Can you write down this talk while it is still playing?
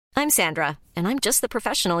I'm Sandra, and I'm just the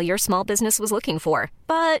professional your small business was looking for.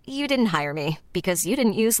 But you didn't hire me because you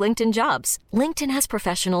didn't use LinkedIn Jobs. LinkedIn has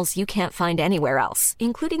professionals you can't find anywhere else,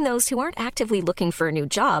 including those who aren't actively looking for a new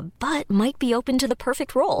job, but might be open to the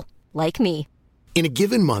perfect role, like me. In a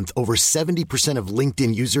given month, over 70% of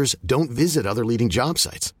LinkedIn users don't visit other leading job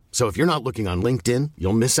sites. So if you're not looking on LinkedIn,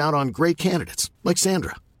 you'll miss out on great candidates like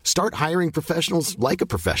Sandra. Start hiring professionals like a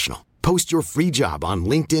professional. Post your free job on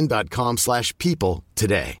linkedin.com/people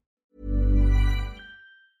today.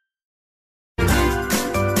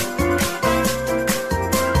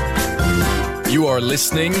 You are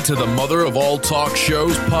listening to the Mother of All Talk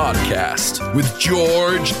Shows podcast with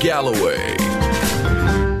George Galloway.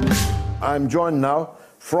 I'm joined now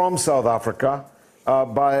from South Africa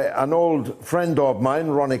by an old friend of mine,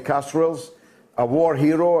 Ronnie Kasrils, a war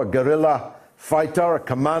hero, a guerrilla fighter, a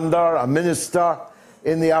commander, a minister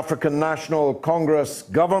in the African National Congress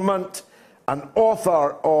government, an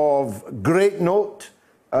author of great note,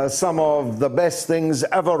 some of the best things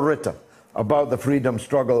ever written about the freedom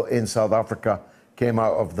struggle in South Africa came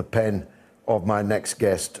out of the pen of my next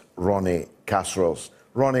guest, Ronnie Kasrils.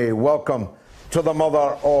 Ronnie, welcome to the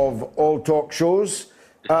Mother of All Talk Shows.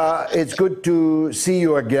 It's good to see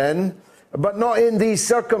you again, but not in these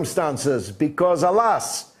circumstances, because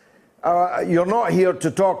alas, you're not here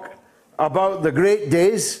to talk about the great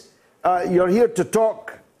days. You're here to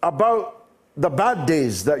talk about the bad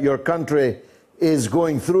days that your country is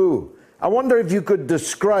going through. I wonder if you could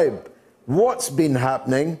describe what's been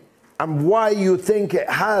happening and why you think it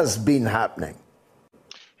has been happening.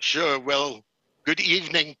 Sure. Well, good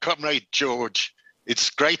evening, Comrade George.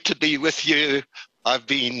 It's great to be with you. I've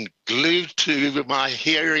been glued to my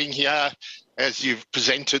hearing here as you've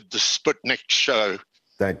presented the Sputnik show.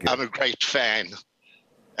 Thank you. I'm a great fan.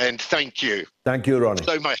 And thank you. Thank you, Ronnie.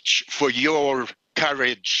 So much for your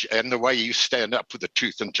courage and the way you stand up for the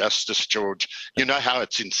truth and justice, George. You know how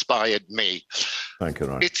it's inspired me. Thank you,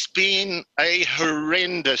 Ronnie. It's been a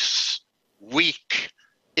horrendous week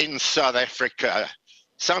in South Africa.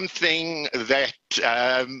 Something that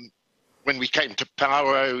when we came to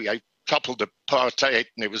power, I toppled apartheid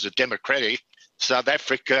and it was a democratic South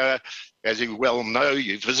Africa. As you well know,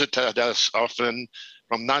 you visited us often,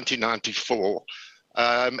 from 1994.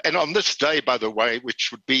 And on this day, by the way,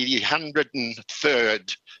 which would be the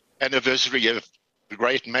 103rd anniversary of the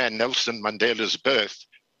great man Nelson Mandela's birth,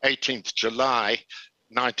 18th July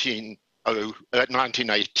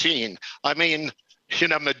 1918. I mean, you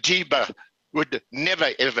know, Madiba would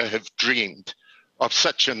never, ever have dreamed of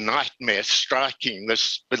such a nightmare striking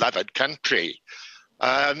this beloved country.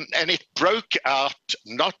 And it broke out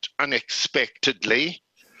not unexpectedly.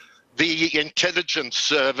 The intelligence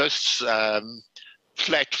service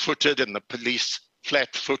flat-footed and the police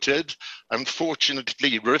flat-footed,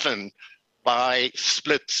 unfortunately riven by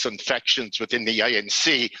splits and factions within the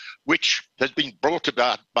ANC, which has been brought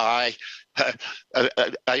about by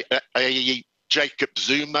a Jacob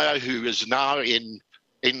Zuma, who is now in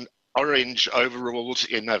orange overalls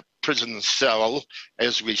in a prison cell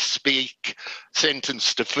as we speak,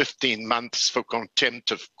 sentenced to 15 months for contempt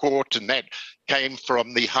of court, and that came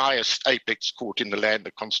from the highest apex court in the land,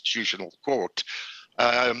 the Constitutional Court.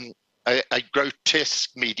 A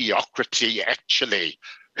grotesque mediocrity, actually,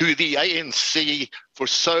 who the ANC for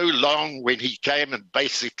so long, when he came and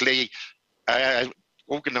basically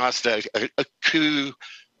organized a coup,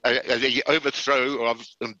 the overthrow of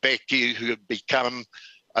Mbeki, who had become,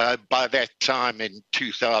 by that time in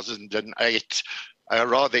 2008,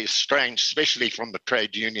 rather strange, especially from the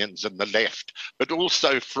trade unions and the left, but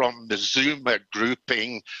also from the Zuma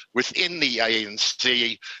grouping within the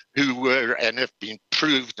ANC, who were and have been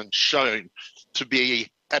proved and shown to be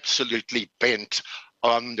absolutely bent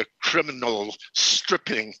on the criminal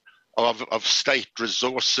stripping of state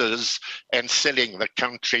resources and selling the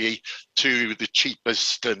country to the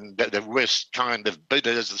cheapest and the worst kind of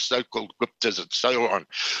bidders, the so-called Guptas and so on.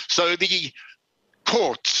 So the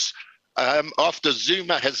courts, after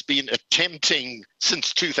Zuma has been attempting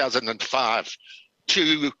since 2005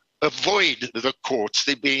 to avoid the courts,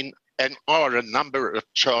 there have been and are a number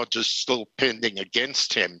of charges still pending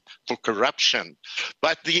against him for corruption.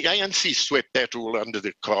 But the ANC swept that all under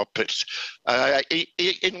the carpet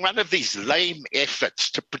in one of these lame efforts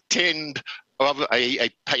to pretend of a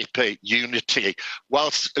paper unity,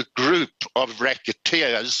 whilst a group of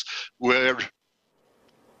racketeers were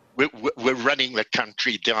running the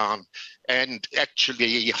country down and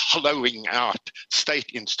actually hollowing out state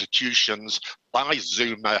institutions by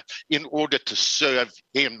Zuma in order to serve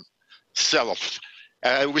himself,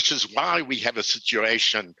 which is why we have a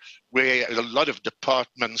situation where a lot of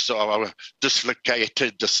departments are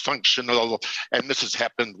dislocated, dysfunctional, and this has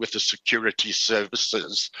happened with the security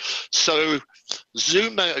services. So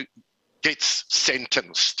Zuma gets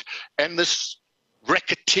sentenced, and this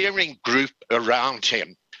racketeering group around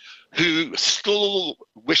him who still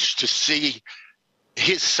wish to see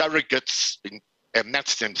his surrogates, and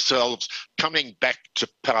that's themselves, coming back to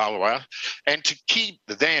power, and to keep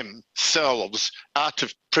themselves out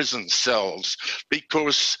of prison cells,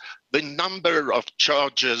 because the number of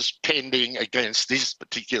charges pending against these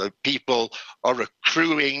particular people are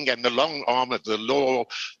accruing, and the long arm of the law,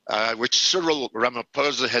 which Cyril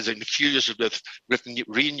Ramaphosa has infused with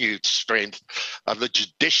renewed strength, the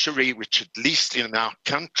judiciary, which at least in our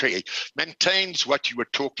country maintains what you were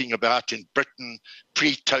talking about in Britain,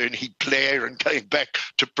 pre-Tony Blair and going back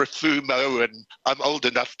to Profumo, and I'm old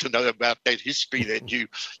enough to know about that history that you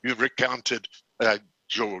recounted,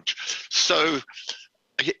 George. So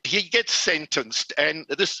he gets sentenced, and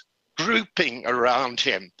this grouping around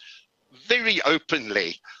him very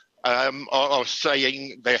openly are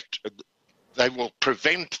saying that they will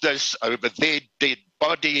prevent this over their dead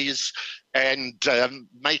bodies, and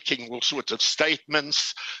making all sorts of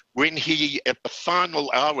statements. When he, at the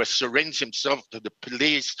final hour, surrenders himself to the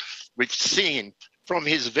police, we've seen from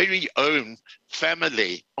his very own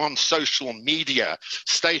family on social media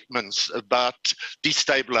statements about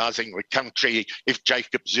destabilizing the country if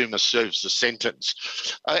Jacob Zuma serves the sentence.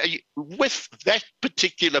 With that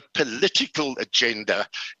particular political agenda,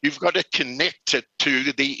 you've got to connect it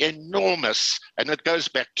to the enormous, and it goes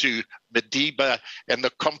back to Madiba and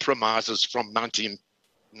the compromises from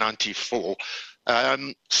 1994,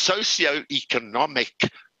 socio-economic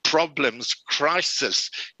problems, crisis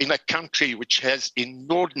in a country which has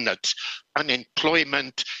inordinate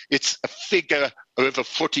unemployment. It's a figure over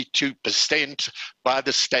 42% by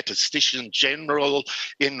the Statistician General.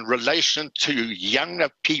 In relation to younger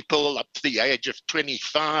people up to the age of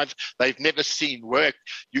 25, they've never seen work.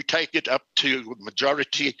 You take it up to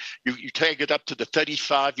majority, you take it up to the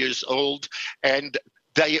 35 years old, and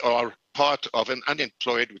they are part of an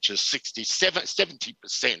unemployed, which is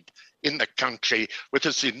 70% in the country, with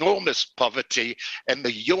this enormous poverty and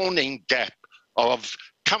the yawning gap of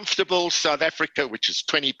comfortable South Africa, which is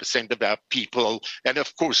 20% of our people, and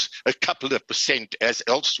of course a couple of percent as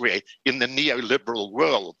elsewhere in the neoliberal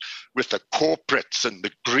world, with the corporates and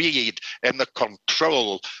the greed and the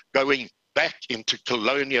control going back into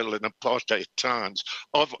colonial and apartheid times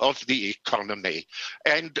of the economy.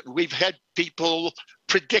 And we've had people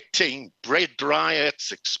predicting bread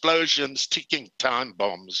riots, explosions, ticking time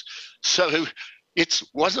bombs. So it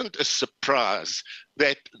wasn't a surprise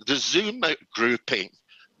that the Zuma grouping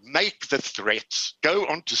make the threats, go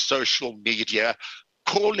onto social media,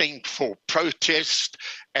 calling for protest,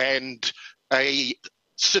 and a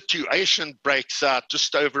situation breaks out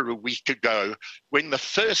just over a week ago when the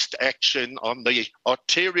first action on the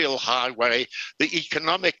arterial highway, the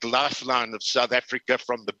economic lifeline of South Africa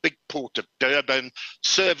from the big port of Durban,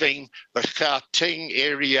 serving the Gauteng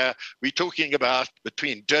area. We're talking about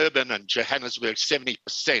between Durban and Johannesburg,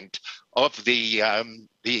 70% of the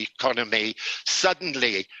economy.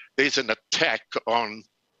 Suddenly, there's an attack on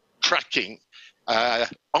trucking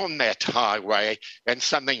on that highway, and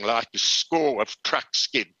something like a score of trucks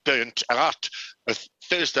get burnt out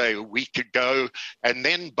Thursday a week ago, and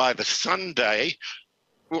then by the Sunday,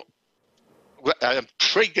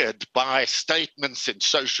 triggered by statements in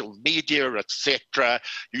social media, etc.,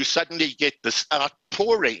 you suddenly get this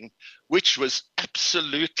outpouring, which was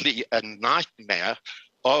absolutely a nightmare,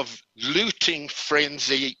 of looting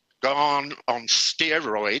frenzy gone on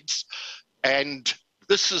steroids. And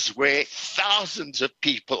this is where thousands of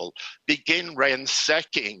people begin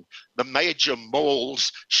ransacking the major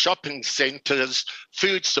malls, shopping centers,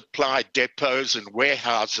 food supply depots and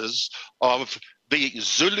warehouses of the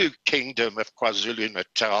Zulu Kingdom of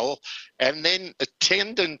KwaZulu-Natal. And then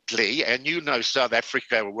attendantly, and you know South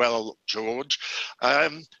Africa well, George,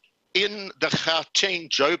 in the Gauteng,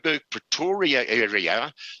 Joburg, Pretoria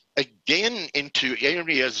area, again into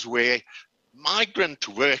areas where migrant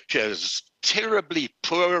workers, terribly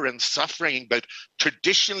poor and suffering, but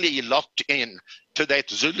traditionally locked in to that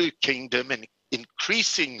Zulu Kingdom, and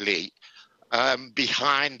increasingly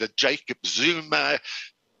behind the Jacob Zuma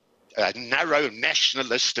narrow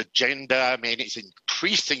nationalist agenda. I mean, it's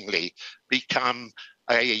increasingly become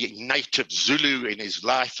a native Zulu in his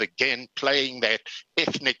life again, playing that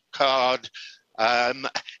ethnic card.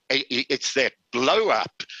 It's that blow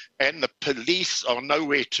up, and the police are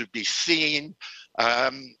nowhere to be seen.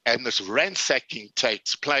 And this ransacking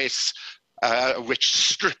takes place, which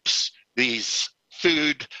strips these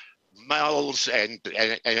food malls and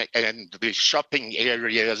the shopping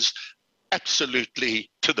areas absolutely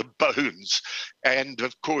to the bones, and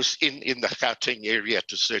of course in the Gauteng area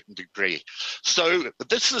to a certain degree. So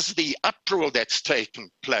this is the uproar that's taken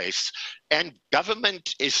place, and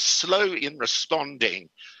government is slow in responding.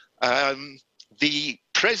 The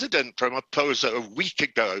President Ramaphosa a week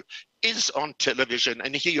ago is on television,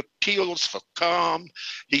 and he appeals for calm,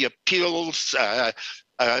 he appeals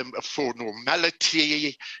for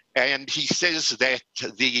normality, and he says that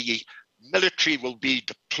the military will be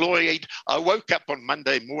deployed. I woke up on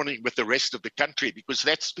Monday morning with the rest of the country because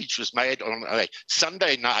that speech was made on a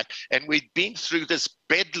Sunday night, and we'd been through this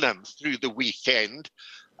bedlam through the weekend.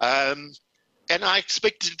 And I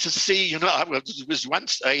expected to see, I was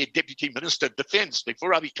once a Deputy Minister of Defence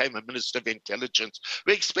before I became a Minister of Intelligence.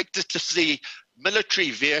 We expected to see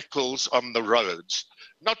military vehicles on the roads,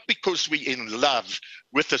 not because we're in love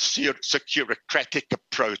with a securocratic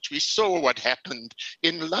approach. We saw what happened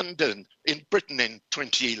in London, in Britain in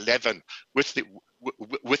 2011 with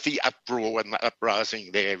the uproar and the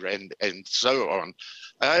uprising there and so on.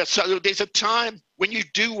 So there's a time when you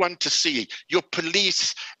do want to see your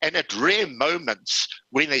police, and at rare moments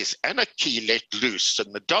when there's anarchy let loose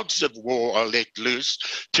and the dogs of war are let loose,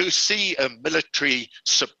 to see a military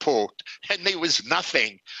support. And there was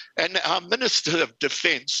nothing. And our Minister of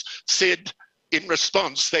Defence said in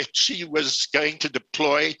response that she was going to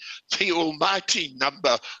deploy the almighty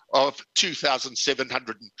number of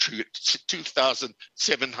 2,700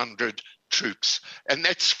 troops. And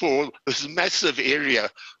that's for this massive area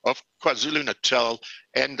of KwaZulu-Natal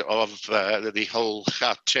and of the whole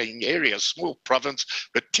Gauteng area, small province,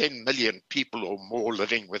 but 10 million people or more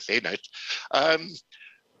living within it.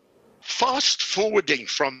 Fast forwarding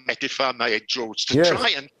from that, if I may, George, to try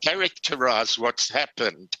and characterize what's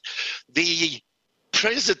happened, the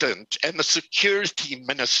President and the security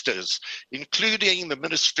ministers, including the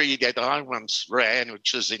ministry that I once ran,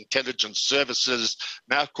 which is Intelligence Services,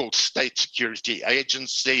 now called State Security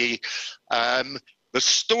Agency, the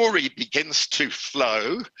story begins to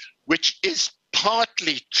flow, which is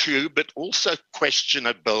partly true, but also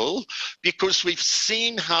questionable, because we've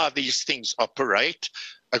seen how these things operate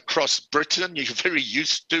across Britain. You're very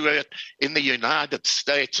used to it in the United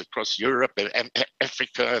States, across Europe and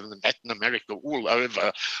Africa and Latin America, all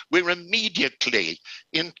over, where immediately,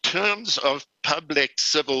 in terms of public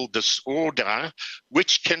civil disorder,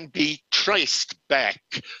 which can be traced back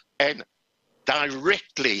and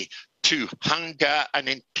directly to hunger,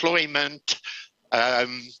 unemployment,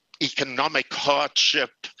 economic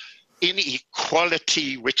hardship,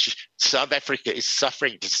 inequality, which South Africa is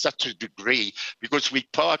suffering to such a degree because we're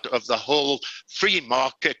part of the whole free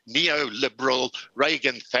market, neoliberal,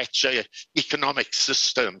 Reagan-Thatcher economic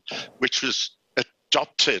system, which was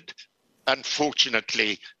adopted,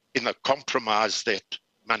 unfortunately, in a compromise that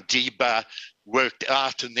Madiba worked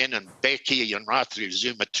out, and then Mbeki and right through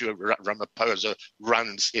Zuma to Ramaphosa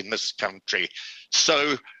runs in this country.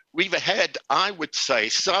 So we've had, I would say,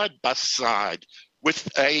 side by side with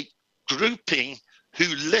a grouping who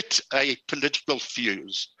lit a political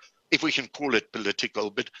fuse, if we can call it political,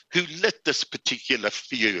 but who lit this particular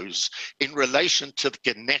fuse in relation to the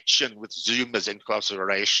connection with Zuma's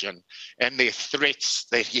incarceration and their threats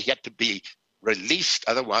that he had to be released,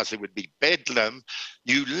 otherwise there would be bedlam.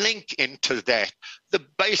 You link into that the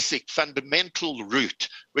basic fundamental route,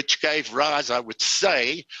 which gave rise, I would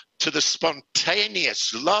say, to the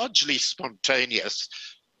spontaneous, largely spontaneous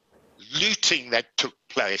looting that took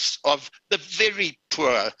place of the very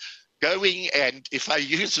poor, going and, if I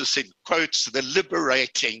use this in quotes, the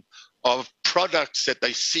liberating of products that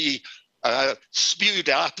they see spewed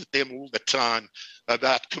out at them all the time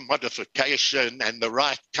about commodification and the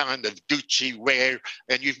right kind of Gucci wear,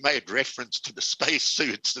 and you've made reference to the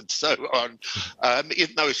spacesuits and so on, in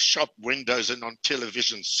those shop windows and on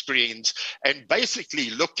television screens, and basically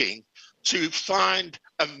looking to find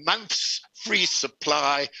a month's free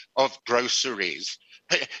supply of groceries.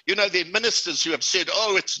 You know, there are ministers who have said,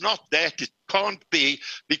 oh, it's not that, it can't be,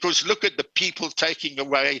 because look at the people taking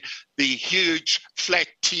away the huge flat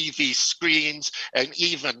TV screens and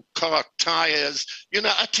even car tires, you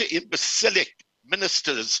know, utter imbecilic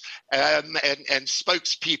ministers and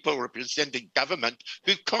spokespeople representing government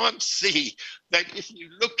who can't see that if you're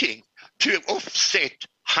looking to offset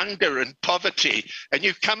hunger and poverty, and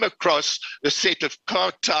you come across a set of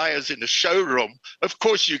car tires in a showroom, of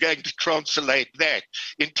course you're going to translate that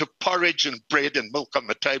into porridge and bread and milk on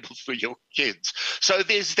the table for your kids. So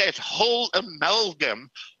there's that whole amalgam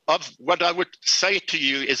of what I would say to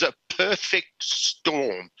you is a perfect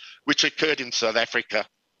storm which occurred in South Africa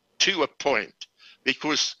to a point,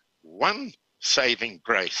 because one saving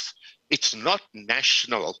grace. It's not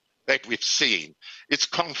national that we've seen. It's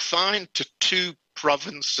confined to 2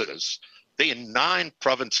 provinces. There are 9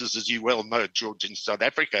 provinces, as you well know, George, in South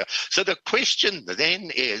Africa. So the question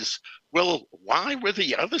then is, well, why were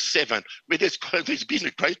the other 7 where there's been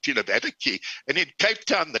a great deal of anarchy? And in Cape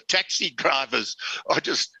Town, the taxi drivers are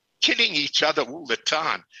just killing each other all the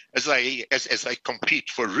time as they compete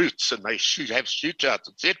for routes, and they have shootouts,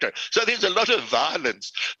 etc. So there's a lot of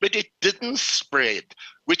violence, but it didn't spread,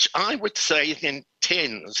 which I would say then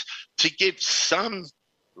tends to give some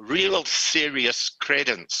real serious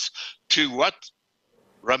credence to what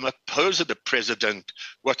Ramaphosa, the president,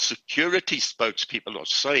 what security spokespeople are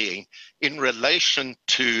saying in relation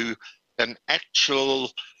to an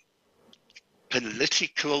actual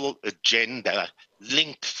political agenda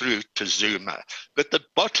linked through to Zuma. But the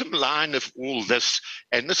bottom line of all this,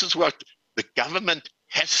 and this is what the government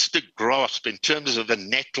has to grasp in terms of the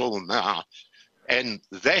nettle now, and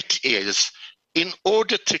that is, in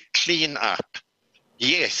order to clean up,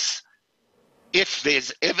 yes, if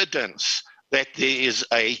there's evidence that there is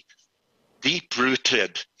a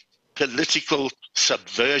deep-rooted political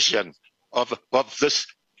subversion of this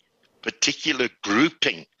particular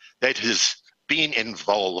grouping that has been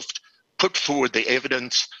involved, put forward the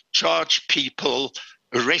evidence, charge people,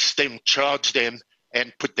 arrest them, charge them,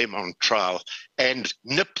 and put them on trial, and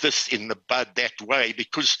nip this in the bud that way,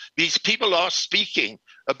 because these people are speaking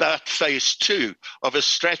about phase 2 of a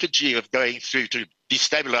strategy of going through to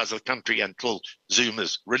destabilize the country until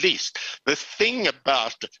Zuma's released. The thing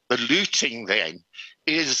about the looting then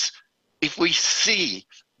is, if we see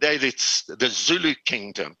that it's the Zulu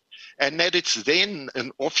kingdom and that it's then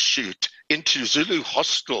an offshoot into Zulu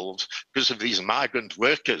hostels because of these migrant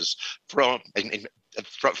workers from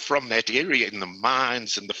that area, in the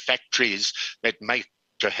mines and the factories that make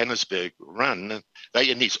Johannesburg run. They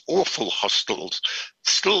in these awful hostels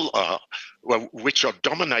still are, which are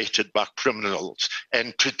dominated by criminals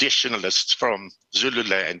and traditionalists from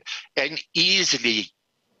Zululand, and easily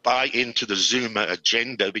buy into the Zuma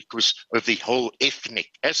agenda because of the whole ethnic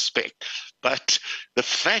aspect. But the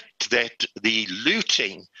fact that the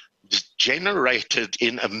looting is generated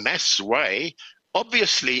in a mass way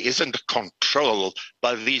obviously isn't controlled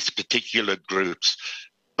by these particular groups,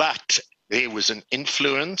 but there was an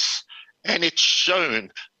influence, and it's shown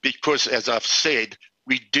because, as I've said,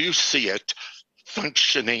 we do see it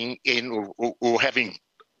functioning in or having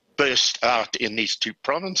burst out in these 2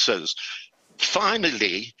 provinces.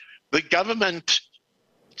 Finally, the government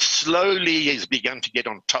slowly has begun to get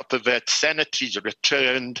on top of it. Sanity's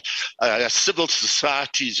returned, civil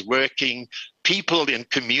society's working, people in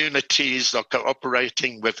communities are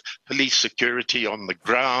cooperating with police security on the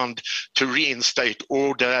ground to reinstate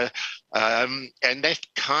order, and that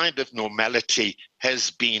kind of normality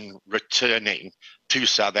has been returning to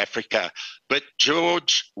South Africa. But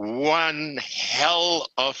George, one hell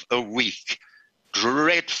of a week.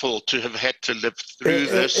 Dreadful to have had to live through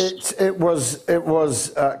this. It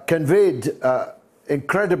was conveyed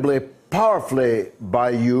incredibly powerfully by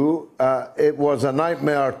you. It was a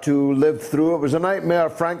nightmare to live through. It was a nightmare,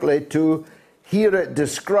 frankly, to hear it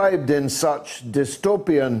described in such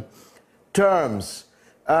dystopian terms.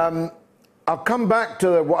 I'll come back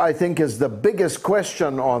to what I think is the biggest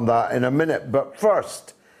question on that in a minute. But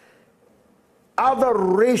first, other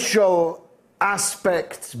racial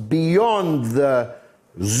aspects beyond the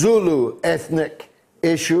Zulu ethnic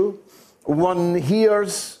issue. One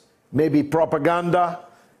hears maybe propaganda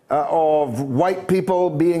of white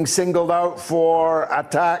people being singled out for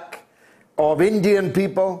attack, of Indian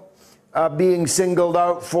people being singled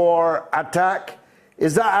out for attack.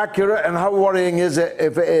 Is that accurate, and how worrying is it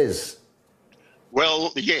if it is?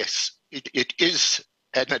 Well, yes, it is,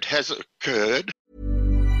 and it has occurred.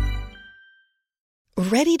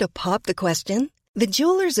 Ready to pop the question? The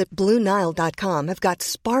jewelers at BlueNile.com have got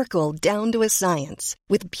sparkle down to a science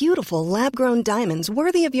with beautiful lab-grown diamonds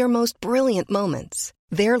worthy of your most brilliant moments.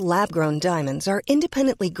 Their lab-grown diamonds are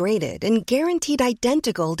independently graded and guaranteed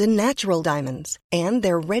identical to natural diamonds, and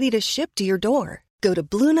they're ready to ship to your door. Go to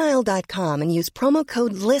BlueNile.com and use promo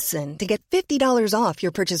code LISTEN to get $50 off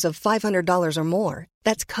your purchase of $500 or more.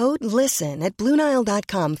 That's code LISTEN at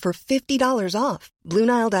BlueNile.com for $50 off.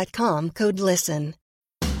 BlueNile.com, code LISTEN.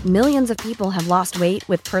 Millions of people have lost weight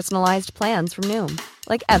with personalized plans from Noom.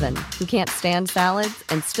 Like Evan, who can't stand salads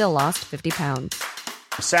and still lost 50 pounds.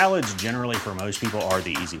 Salads generally for most people are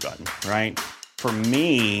the easy button, right? For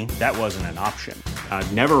me, that wasn't an option. I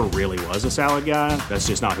never really was a salad guy. That's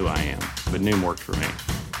just not who I am. But Noom worked for me.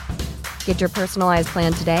 Get your personalized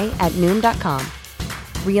plan today at Noom.com.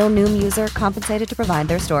 Real Noom user compensated to provide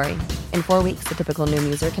their story. In 4 weeks, the typical Noom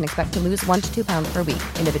user can expect to lose 1 to 2 pounds per week.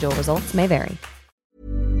 Individual results may vary.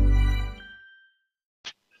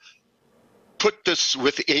 Put this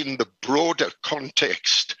within the broader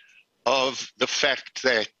context of the fact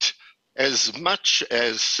that as much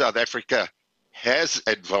as South Africa has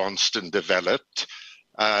advanced and developed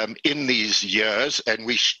in these years, and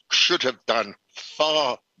we should have done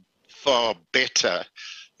far, far better,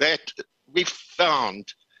 that we've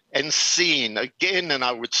found and seen, again, and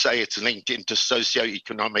I would say it's linked into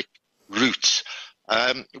socioeconomic roots,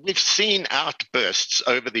 we've seen outbursts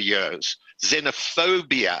over the years,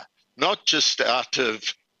 xenophobia, not just out of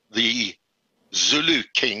the Zulu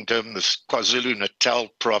kingdom, the KwaZulu-Natal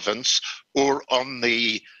province, or on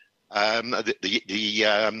the Gauteng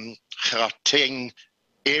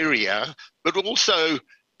area, but also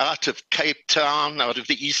out of Cape Town, out of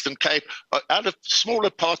the Eastern Cape, out of smaller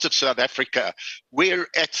parts of South Africa, where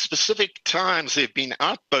at specific times there have been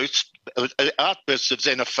outbursts of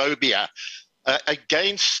xenophobia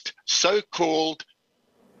against so-called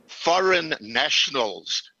foreign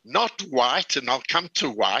nationals, not white, and I'll come to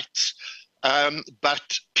whites,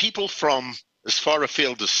 but people from as far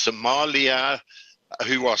afield as Somalia,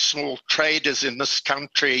 who are small traders in this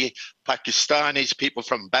country, Pakistanis, people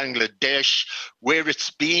from Bangladesh, where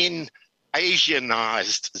it's been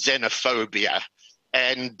Asianized xenophobia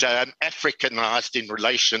and Africanized in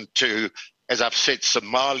relation to, as I've said,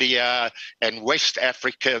 Somalia and West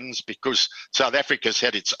Africans, because South Africa's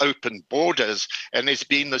had its open borders and there's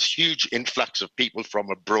been this huge influx of people from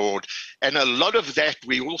abroad. And a lot of that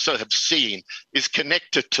we also have seen is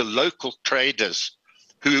connected to local traders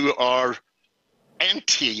who are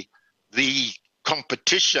anti the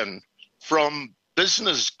competition from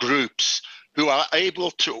business groups who are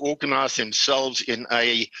able to organize themselves in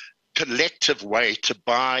a collective way to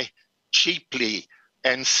buy cheaply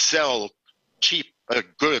and sell cheap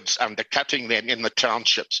goods, undercutting them in the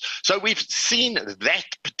townships. So we've seen that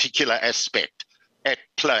particular aspect at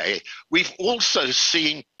play. We've also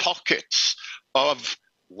seen pockets of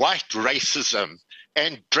white racism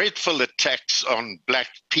and dreadful attacks on black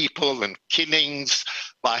people and killings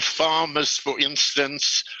by farmers, for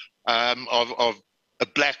instance, of a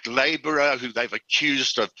black laborer who they've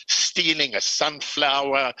accused of stealing a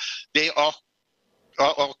sunflower. There are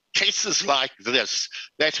cases like this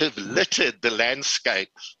that have littered the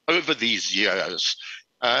landscape over these years.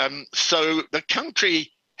 So the country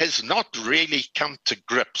has not really come to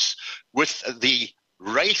grips with the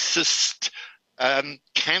racist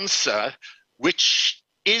cancer, which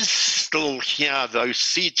is still here, those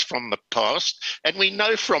seeds from the past. And we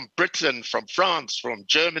know from Britain, from France, from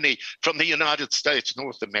Germany, from the United States,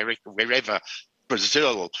 North America, wherever,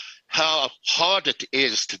 Brazil, how hard it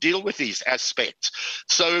is to deal with these aspects.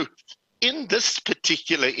 So in this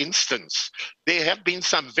particular instance, there have been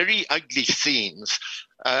some very ugly scenes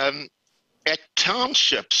at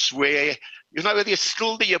townships where, you know, there's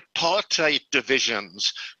still the apartheid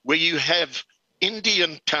divisions, where you have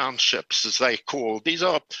Indian townships, as they call. These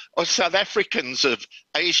are South Africans of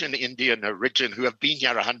Asian Indian origin who have been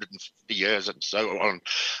here 150 years and so on,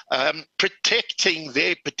 protecting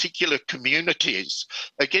their particular communities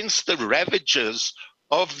against the ravages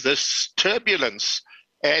of this turbulence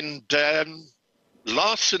and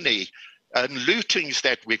larceny and lootings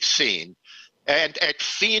that we've seen. And at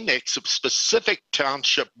Phoenix, a specific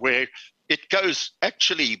township where it goes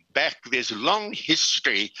actually back, there's long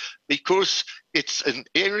history, because it's an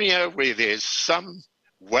area where there's some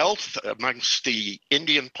wealth amongst the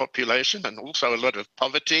Indian population and also a lot of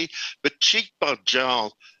poverty, but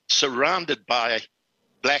Cheekbajal surrounded by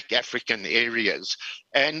black African areas.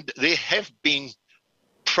 And there have been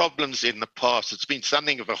problems in the past. It's been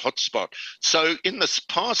something of a hotspot. So in this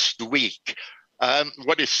past week,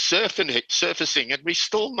 what is surfacing, and we're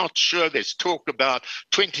still not sure, there's talk about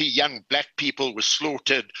 20 young black people were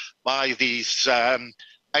slaughtered by these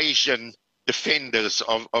Asian defenders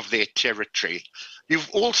of their territory. You've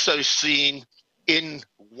also seen in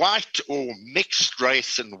white or mixed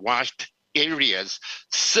race and white areas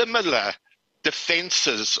similar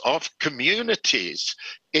defenses of communities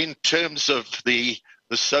in terms of the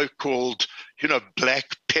so-called, black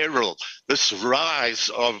peril, this rise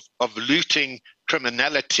of looting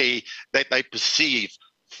criminality that they perceive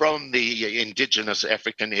from the indigenous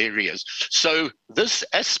African areas. So this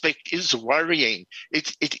aspect is worrying.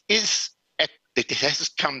 It has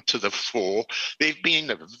come to the fore. There have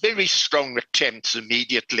been very strong attempts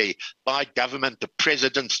immediately by government. The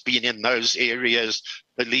president's been in those areas,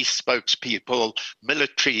 police spokespeople,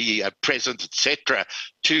 military presence, etc.,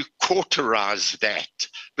 to cauterize that.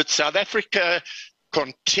 But South Africa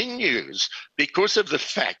continues because of the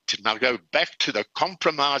fact, and I'll go back to the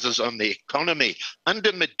compromises on the economy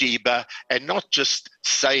under Madiba, and not just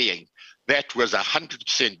saying that was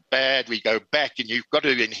 100% bad. We go back, and you've got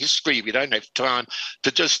to, in history, we don't have time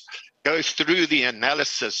to just go through the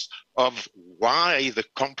analysis of why the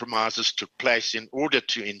compromises took place in order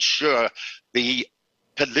to ensure the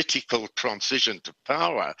political transition to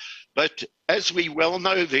power. But as we well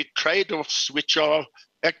know, the trade-offs which are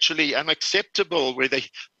actually unacceptable, where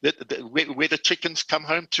the chickens come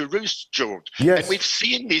home to roost, George. Yes. And we've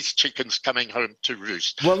seen these chickens coming home to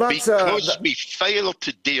roost because we fail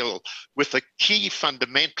to deal with the key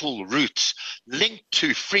fundamental roots linked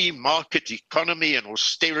to free market economy and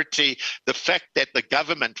austerity. The fact that the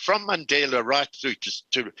government, from Mandela right through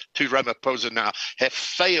to Ramaphosa now, have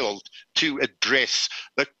failed to address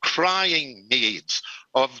the crying needs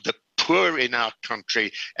of the poor in our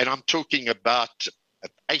country. And I'm talking about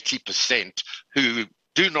 80% who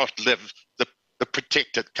do not live the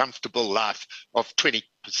protected, comfortable life of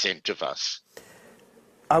 20% of us.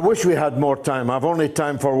 I wish we had more time. I've only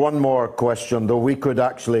time for one more question, though we could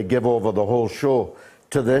actually give over the whole show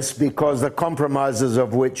to this, because the compromises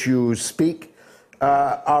of which you speak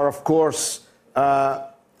are, of course,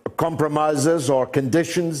 compromises or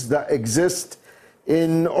conditions that exist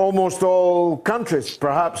in almost all countries,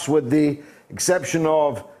 perhaps with the exception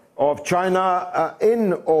of China,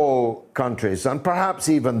 in all countries, and perhaps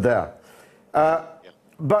even there.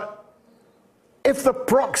 But if the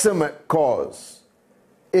proximate cause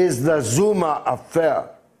is the Zuma affair,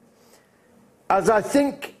 as I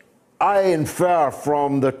think I infer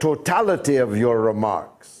from the totality of your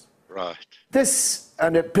remarks, right? This,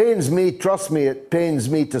 and it pains me, trust me, it pains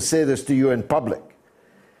me to say this to you in public,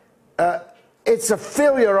 it's a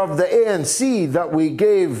failure of the ANC that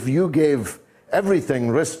you gave everything,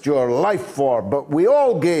 risked your life for, but we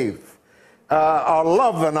all gave our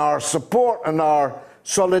love and our support and our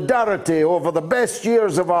solidarity over the best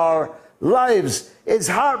years of our lives. It's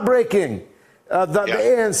heartbreaking that the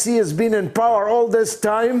ANC has been in power all this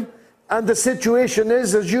time, and the situation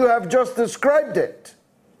is as you have just described it.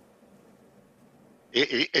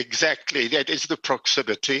 Exactly, that is the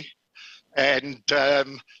proximity. And,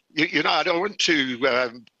 you know, I don't want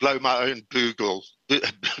to blow my own bugle,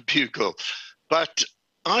 but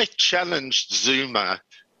I challenged Zuma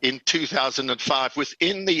in 2005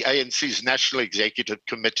 within the ANC's National Executive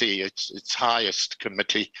Committee, its highest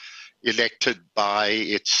committee, elected by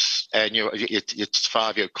its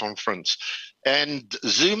 5-year conference. And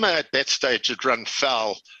Zuma at that stage had run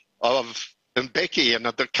foul of Mbeki and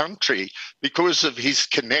of the country because of his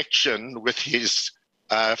connection with his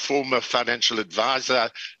former financial advisor,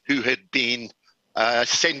 who had been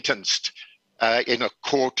sentenced in a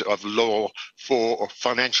court of law for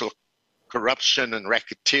financial corruption and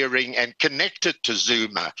racketeering, and connected to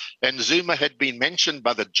Zuma. And Zuma had been mentioned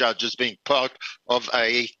by the judge as being part of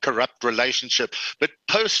a corrupt relationship. But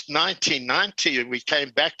post-1990, we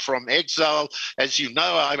came back from exile. As you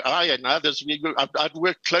know, I and others, I'd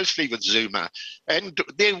worked closely with Zuma. And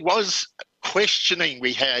there was questioning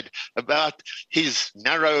we had about his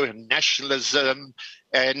narrow nationalism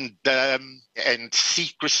and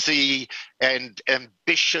secrecy and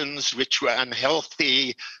ambitions which were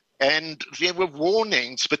unhealthy. And there were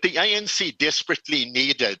warnings, but the ANC desperately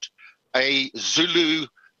needed a Zulu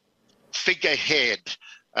figurehead.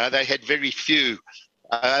 They had very few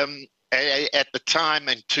at the time,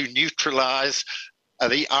 and to neutralize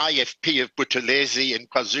the IFP of Buthelezi in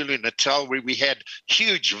KwaZulu-Natal, where we had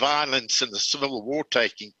huge violence and the civil war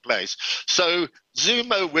taking place. So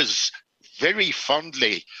Zuma was very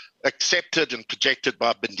fondly accepted and projected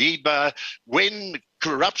by Madiba. When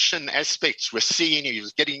corruption aspects were seen, he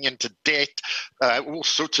was getting into debt, all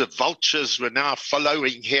sorts of vultures were now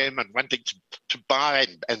following him and wanting to buy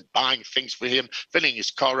and buying things for him, filling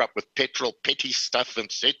his car up with petrol, petty stuff,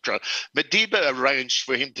 etc. Madiba arranged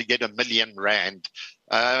for him to get R1 million,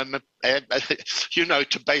 and you know,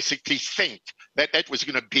 to basically think that was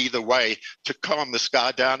going to be the way to calm this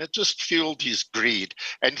guy down. It just fueled his greed.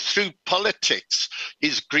 And through politics,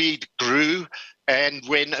 his greed grew. And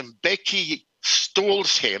when Mbeki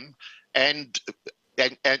stalls him and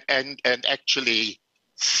actually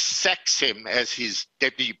sacks him as his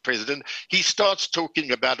deputy president, he starts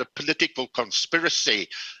talking about a political conspiracy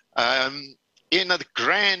in a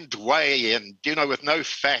grand way, and you know, with no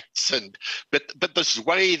facts, but this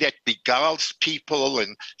way that beguiles people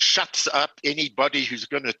and shuts up anybody who's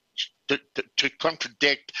going to to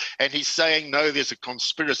contradict, and he's saying, no, there's a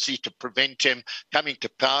conspiracy to prevent him coming to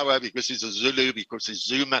power because he's a Zulu, because he's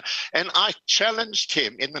Zuma. And I challenged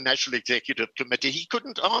him in the National Executive Committee. He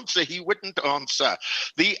couldn't answer. He wouldn't answer.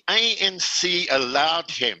 The ANC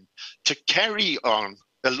allowed him to carry on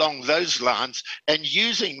along those lines and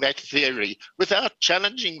using that theory without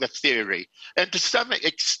challenging the theory. And to some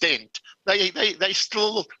extent, they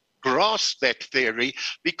still grasp that theory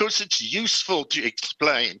because it's useful to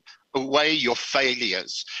explain away your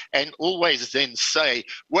failures and always then say,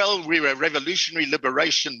 well, we're a revolutionary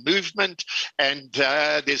liberation movement and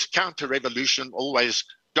there's counter-revolution always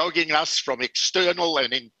dogging us from external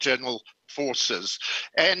and internal forces.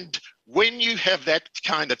 And when you have that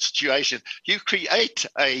kind of situation, you create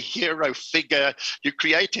a hero figure, you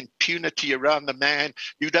create impunity around the man,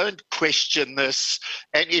 you don't question this,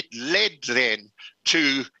 and it led then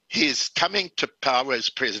to his coming to power as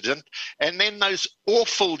president, and then those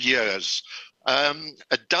awful years, a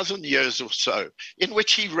dozen years or so, in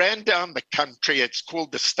which he ran down the country. It's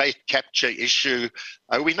called the state capture issue.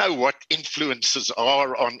 We know what influences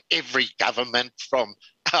are on every government from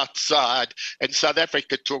outside, and South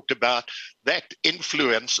Africa talked about that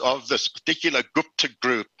influence of this particular Gupta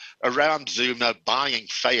group around Zuma buying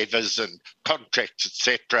favors and contracts,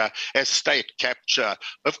 etc., as state capture.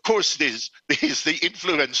 Of course, there's the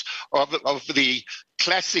influence of the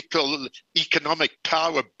classical economic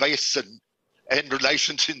power base and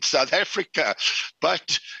relations in South Africa,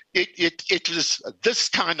 but it was this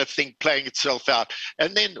kind of thing playing itself out.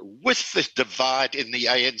 And then with the divide in the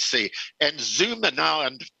ANC and Zuma now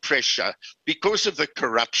under pressure because of the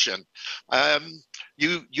corruption,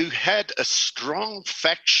 you had a strong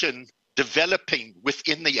faction developing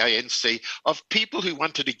within the ANC of people who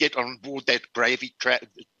wanted to get on board that gravy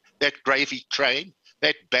train,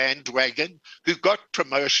 that bandwagon, who got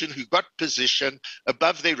promotion, who got position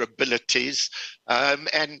above their abilities,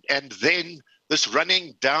 and then this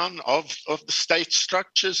running down of the state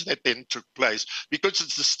structures that then took place, because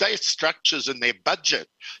it's the state structures and their budget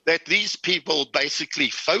that these people basically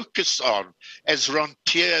focus on as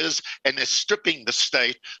rentiers and as stripping the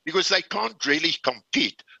state, because they can't really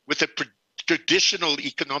compete with the traditional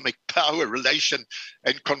economic power relation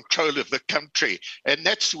and control of the country. And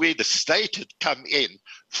that's where the state had come in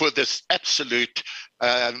for this absolute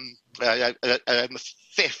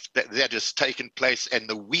theft that has taken place and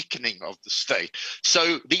the weakening of the state.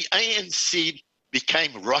 So the ANC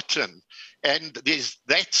became rotten. And there's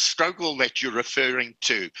that struggle that you're referring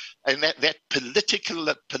to, and that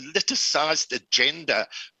politicized agenda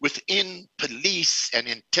within police and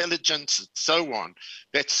intelligence and so on,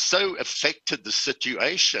 that so affected the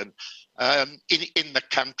situation in the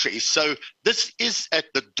country. So this is at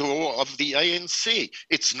the door of the ANC.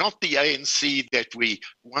 It's not the ANC that we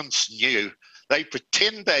once knew. They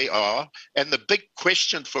pretend they are, and the big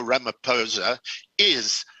question for Ramaphosa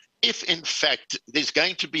is, if in fact there's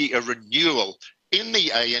going to be a renewal in the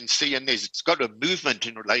ANC, and it's got a movement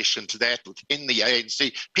in relation to that within the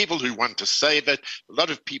ANC, people who want to save it, a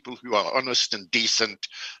lot of people who are honest and decent.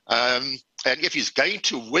 And if he's going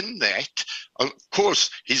to win that, of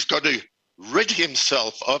course, he's got to rid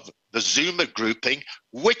himself of the Zuma grouping,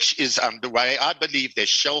 which is underway. I believe their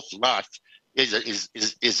shelf life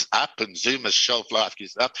is up, and Zuma's shelf life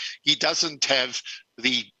is up. He doesn't have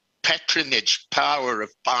the patronage power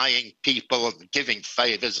of buying people and giving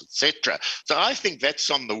favors, etc. So I think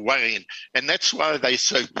that's on the wane, and that's why they're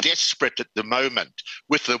so desperate at the moment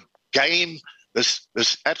with the game, this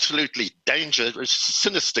absolutely dangerous,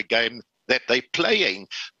 sinister game that they're playing.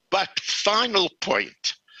 But final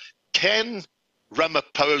point, can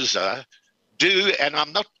Ramaphosa do, and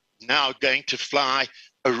I'm not now going to fly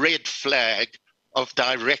a red flag of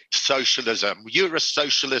direct socialism. You're a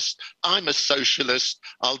socialist, I'm a socialist,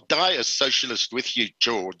 I'll die a socialist with you,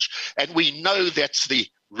 George. And we know that's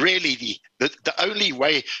really the only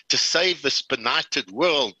way to save this benighted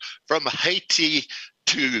world, from Haiti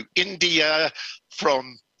to India,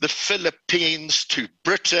 from the Philippines to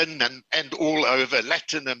Britain and all over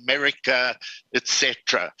Latin America,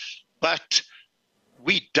 etc. But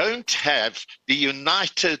we don't have the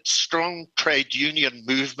united, strong trade union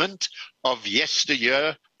movement of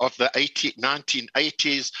yesteryear, of the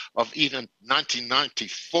 1980s, of even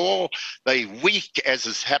 1994. They're weak, as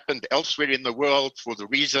has happened elsewhere in the world, for the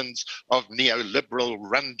reasons of neoliberal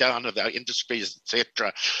rundown of our industries,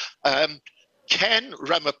 etc. Can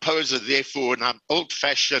Ramaphosa, therefore, and I'm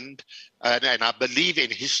old-fashioned, and I believe in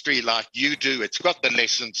history like you do, it's got the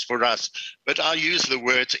lessons for us, but I use the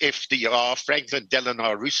words FDR, Franklin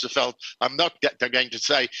Delano Roosevelt. I'm not going to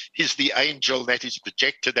say he's the angel that is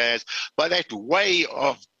projected as, by that way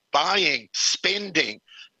of buying, spending,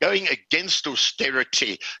 going against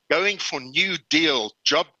austerity, going for New Deal,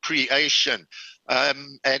 job creation,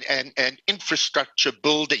 and infrastructure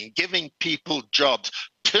building, giving people jobs,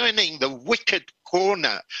 turning the wicked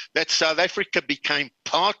corner that South Africa became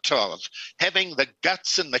part of, having the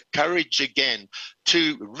guts and the courage again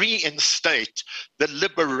to reinstate the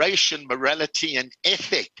liberation, morality, and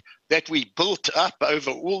ethic that we built up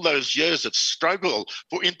over all those years of struggle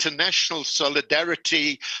for international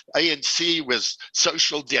solidarity. ANC was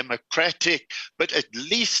social democratic, but at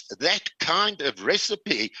least that kind of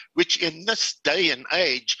recipe, which in this day and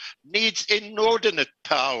age needs inordinate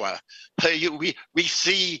power. We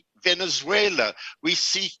see Venezuela, we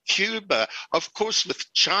see Cuba. Of course,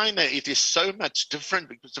 with China, it is so much different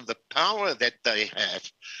because of the power that they have.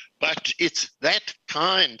 But it's that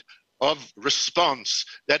kind of response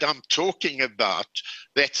that I'm talking about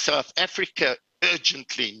that South Africa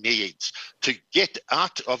urgently needs to get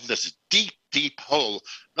out of this deep, deep hole,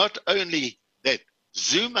 not only that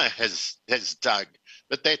Zuma has dug,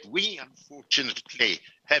 but that we unfortunately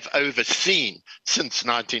have overseen since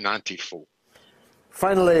 1994.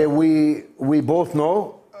 Finally, we both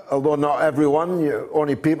know, although not everyone,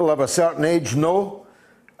 only people of a certain age know,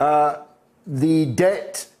 the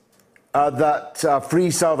debt that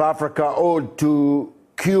Free South Africa owed to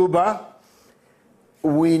Cuba.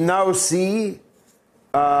 We now see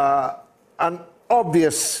an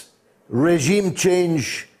obvious regime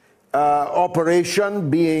change operation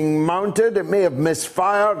being mounted. It may have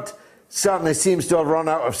misfired, certainly seems to have run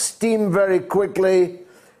out of steam very quickly.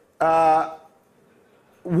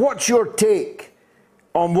 What's your take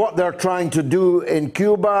on what they're trying to do in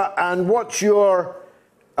Cuba, and what's your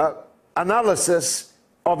analysis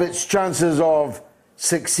of its chances of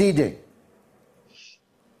succeeding?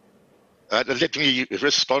 Let me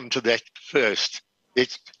respond to that first.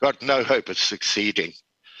 It's got no hope of succeeding.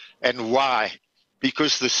 And why?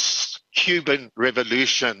 Because the Cuban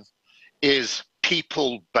revolution is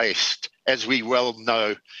people-based, as we well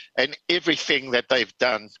know, and everything that they've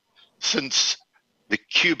done since the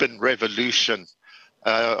Cuban Revolution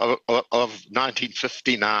of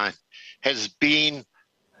 1959 has been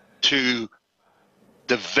to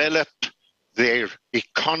develop their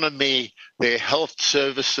economy, their health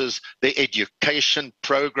services, their education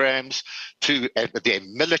programs, to their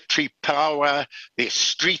military power, their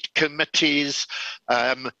street committees,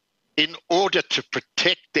 in order to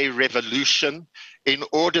protect their revolution, in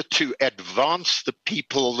order to advance the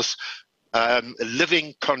people's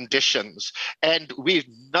living conditions. And we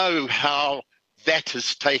know how that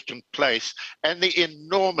has taken place and the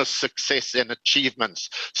enormous success and achievements,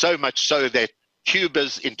 so much so that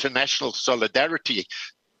Cuba's international solidarity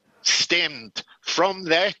stemmed from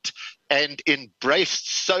that and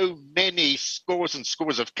embraced so many scores and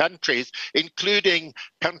scores of countries, including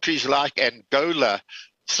countries like Angola,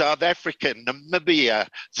 South Africa, Namibia,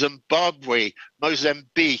 Zimbabwe,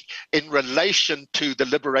 Mozambique, in relation to the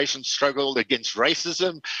liberation struggle against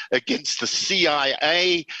racism, against the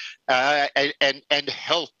CIA, and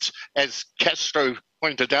helped, as Castro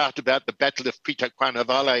pointed out, about the Battle of Puerto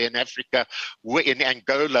Cuanavale in Africa, in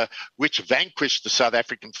Angola, which vanquished the South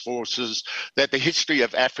African forces, that the history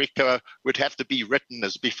of Africa would have to be written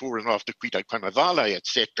as before and after Puerto Cuanavale,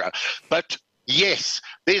 etc. But yes,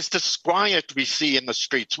 there's disquiet we see in the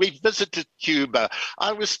streets. We visited Cuba.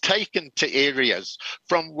 I was taken to areas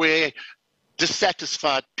from where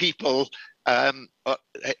dissatisfied people have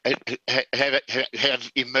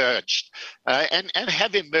emerged and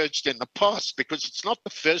have emerged in the past, because it's not the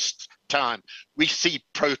first time we see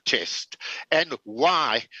protest. And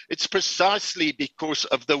why? It's precisely because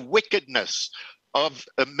of the wickedness of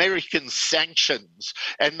American sanctions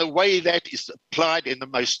and the way that is applied in the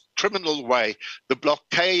most criminal way, the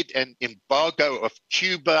blockade and embargo of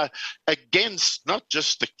Cuba against not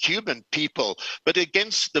just the Cuban people, but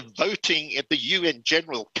against the voting at the UN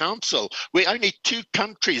General Council, where only 2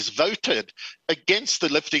 countries voted against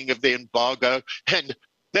the lifting of the embargo, and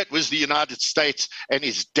that was the United States and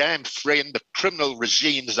his damn friend, the criminal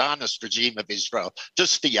regime, Zionist regime of Israel,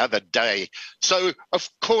 just the other day. So, of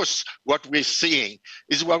course, what we're seeing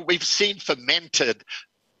is what we've seen fermented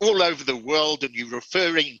all over the world. And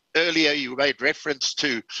earlier you made reference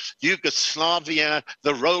to Yugoslavia,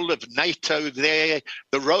 the role of NATO there,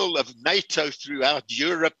 the role of NATO throughout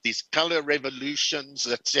Europe, these color revolutions,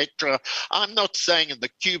 etc. I'm not saying, and the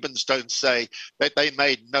Cubans don't say, that they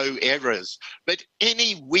made no errors, but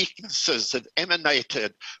any weaknesses have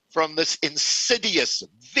emanated from this insidious,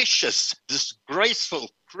 vicious, disgraceful,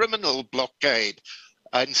 criminal blockade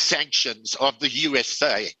and sanctions of the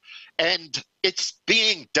USA. And it's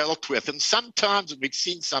being dealt with. And sometimes we've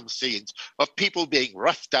seen some scenes of people being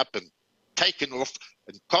roughed up and taken off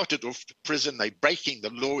and carted off to prison. They're breaking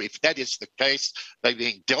the law. If that is the case, they're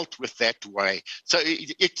being dealt with that way. So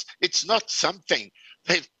it's not something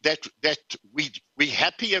that we're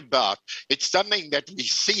happy about. It's something that we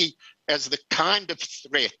see as the kind of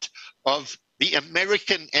threat of the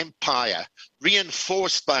American empire,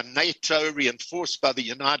 reinforced by NATO, reinforced by the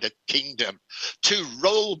United Kingdom, to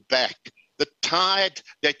roll back the tide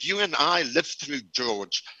that you and I lived through,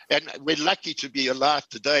 George. And we're lucky to be alive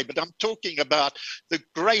today, but I'm talking about the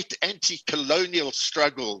great anti-colonial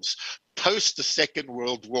struggles post the Second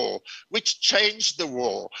World War, which changed the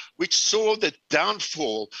war, which saw the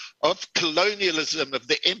downfall of colonialism of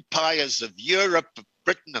the empires of Europe,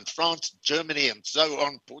 Britain and France, Germany, and so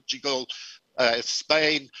on, Portugal,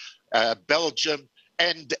 Spain, Belgium,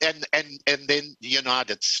 and then the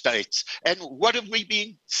United States. And what have we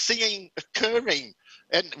been seeing occurring?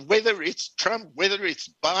 And whether it's Trump, whether it's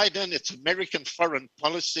Biden, it's American foreign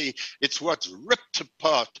policy, it's what's ripped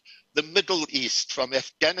apart the Middle East, from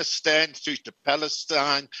Afghanistan through to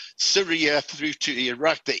Palestine, Syria through to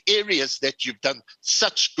Iraq, the areas that you've done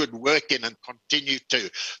such good work in and continue to.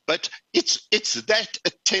 But it's that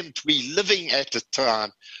attempt we're living at a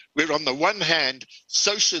time where, on the one hand,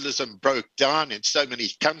 socialism broke down in so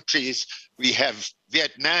many countries. We have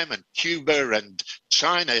Vietnam and Cuba and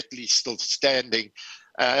China at least still standing.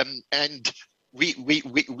 And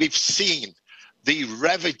we've seen the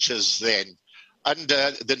ravages then under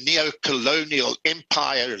the neo-colonial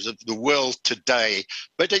empires of the world today.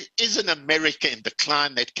 But it is an America in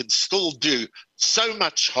decline that can still do so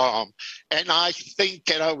much harm. And I think,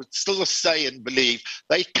 and I would still say and believe,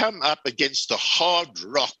 they come up against the hard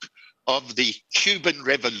rock of the Cuban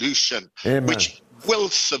Revolution, Amen. Which will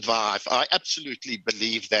survive. I absolutely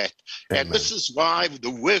believe that. Amen. And this is why the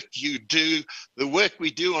work you do, the work we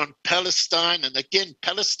do on Palestine, and again,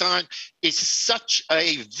 Palestine is such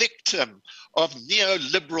a victim of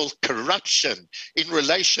neoliberal corruption in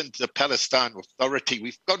relation to the Palestine Authority.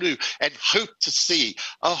 We've got to and hope to see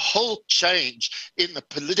a whole change in the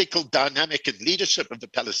political dynamic and leadership of the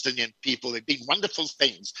Palestinian people. There have been wonderful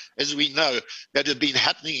things, as we know, that have been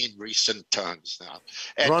happening in recent times now.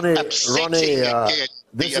 And Ronnie, again,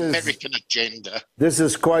 the American agenda. This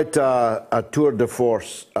is quite a tour de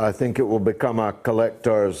force. I think it will become a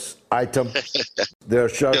collector's item. They're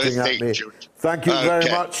shouting at me. Thank you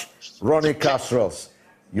very much, Ronnie Kasrils,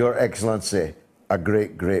 Your Excellency. A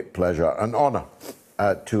great, great pleasure, an honor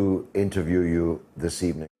to interview you this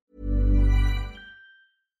evening.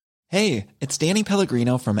 Hey, it's Danny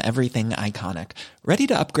Pellegrino from Everything Iconic. Ready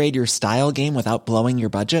to upgrade your style game without blowing your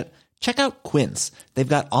budget? Check out Quince. They've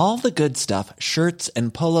got all the good stuff, shirts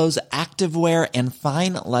and polos, activewear, and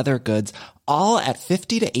fine leather goods, all at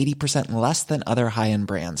 50 to 80% less than other high-end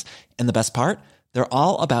brands. And the best part? They're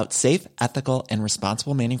all about safe, ethical, and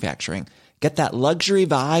responsible manufacturing. Get that luxury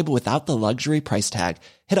vibe without the luxury price tag.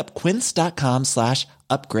 Hit up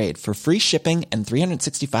quince.com/upgrade for free shipping and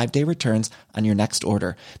 365-day returns on your next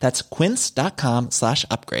order. That's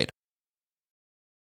quince.com/upgrade.